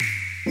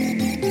I'm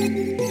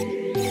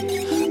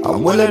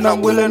willing,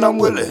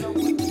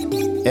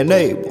 and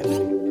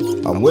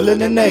able. I'm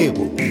willing and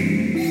able.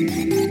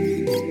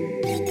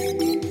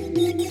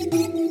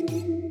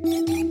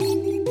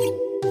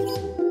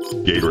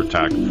 Gator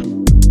attack.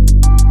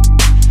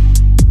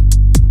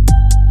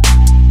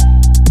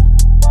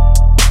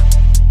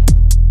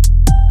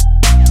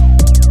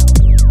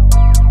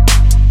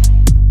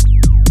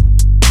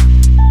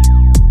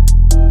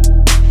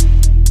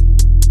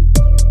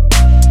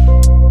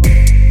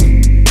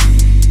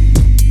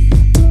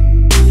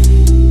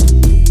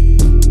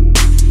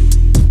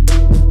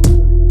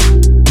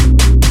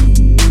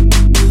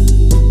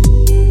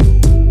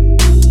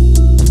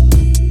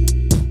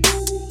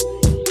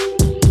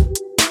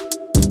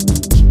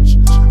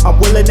 I'm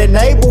willing and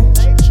able.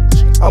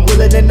 I'm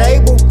willing and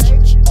able.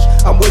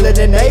 I'm willing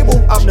and able.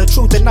 I'm the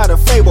truth and not a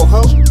fable,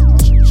 ho.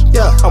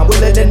 Yeah, I'm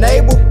willing and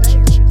able.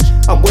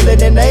 I'm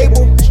willing and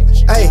able.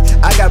 Hey,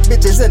 I got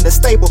bitches in the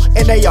stable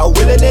and they all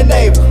willing and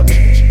able.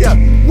 Yeah,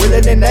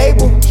 willing and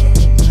able.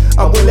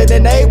 I'm willing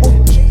and able.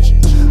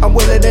 I'm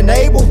willing and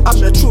able. I'm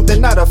the truth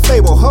and not a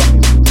fable, ho.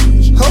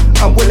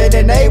 I'm willing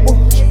and able.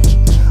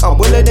 I'm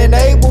willing and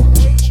able.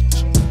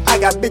 I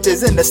got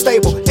bitches in the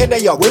stable and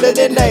they all willing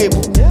and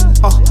able.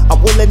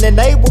 I'm willing and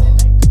able.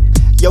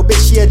 Yo,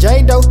 bitch, she a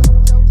Jane Doe.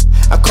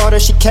 I called her,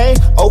 she came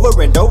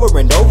over and over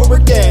and over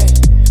again.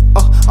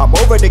 I'm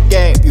over the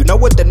game, you know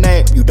what the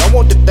name, you don't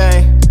want the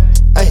thing.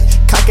 Ay,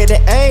 cock it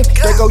and aim,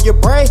 there go your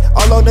brain,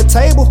 all on the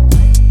table.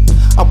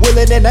 I'm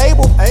willing and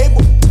able.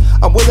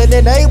 I'm willing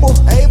and able.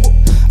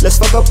 Let's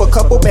fuck up a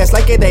couple bands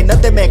like it ain't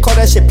nothing, man. Call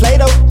that shit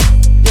Play-Doh.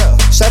 Yeah,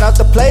 shout out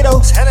to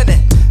Play-Doh.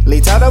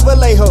 Leads out of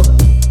Vallejo.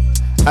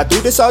 I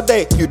do this all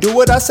day, you do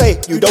what I say,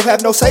 you don't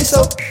have no say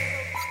so.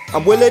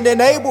 I'm willing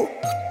and able.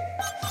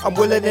 I'm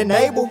willing and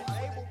able.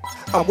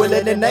 I'm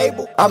willing and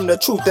able. I'm the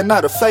truth and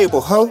not a fable,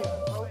 ho.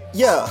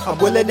 Yeah, I'm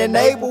willing and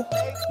able.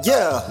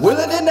 Yeah,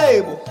 willing and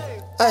able.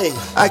 Hey,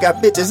 I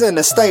got bitches in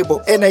the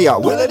stable and they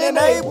are willing and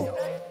able.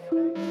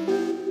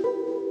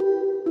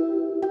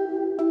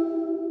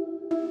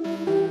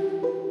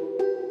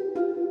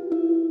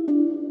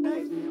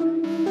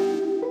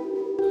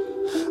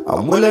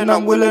 I'm willing and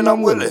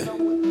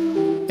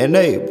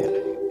able.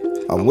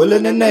 I'm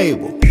willing and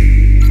able.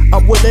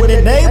 I'm willing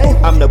and able.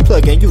 I'm the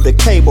plug and you the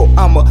cable.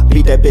 I'ma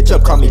beat that bitch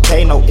up, call me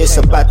Kano. It's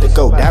about to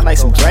go down like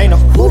some Drano.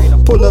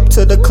 Pull up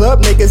to the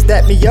club, niggas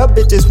dap me up.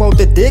 Bitches want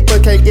the dick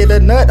but can't get a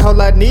nut. All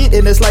I need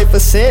in this life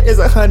of cent is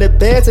 100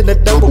 bands in a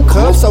double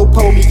cup. So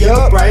pull me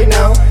up right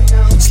now.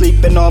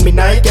 Sleeping on me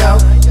night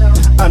out.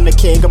 I'm the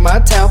king of my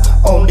town.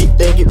 Only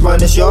thing you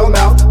run is your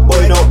mouth.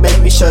 Boy, don't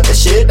make me shut the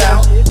shit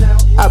down.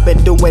 I've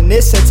been doing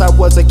this since I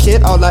was a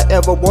kid. All I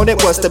ever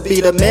wanted was to be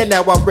the man.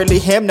 Now I'm really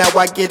him, now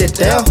I get it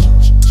down.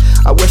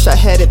 I wish I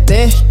had it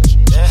then,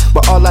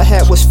 but all I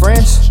had was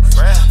friends.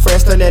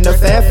 Friends turn into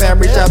fam,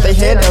 reach out their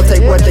hand, they'll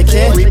take what they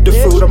can. Reap the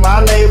fruit of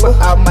my labor,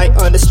 I might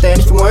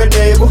understand if you weren't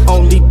able.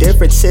 Only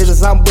difference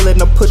is I'm willing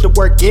to put the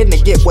work in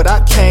and get what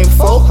I came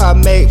for. I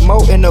made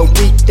more in a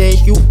week than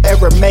you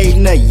ever made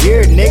in a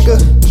year, nigga.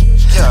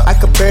 I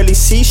could barely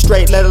see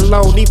straight, let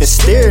alone even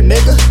steer,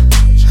 nigga.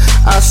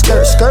 I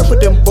skirt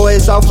with them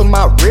boys off of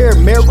my rear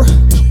mirror.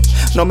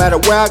 No matter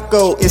where I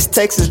go, it's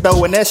Texas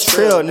though, and that's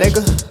trill,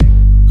 nigga.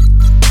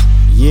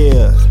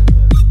 Yeah,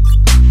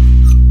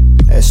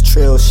 that's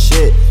trill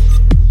shit.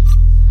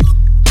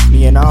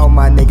 Me and all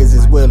my niggas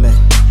is willing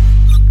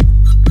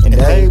and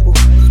able.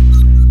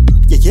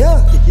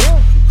 Yeah.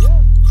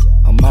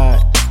 I'm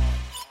mad.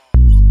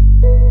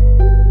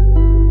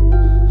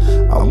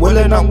 I'm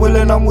willing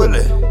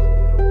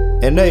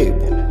and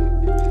able.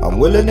 I'm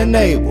willing and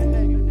able.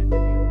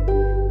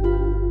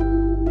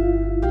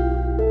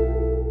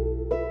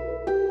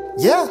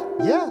 Yeah.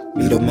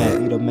 Be the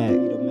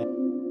Mac.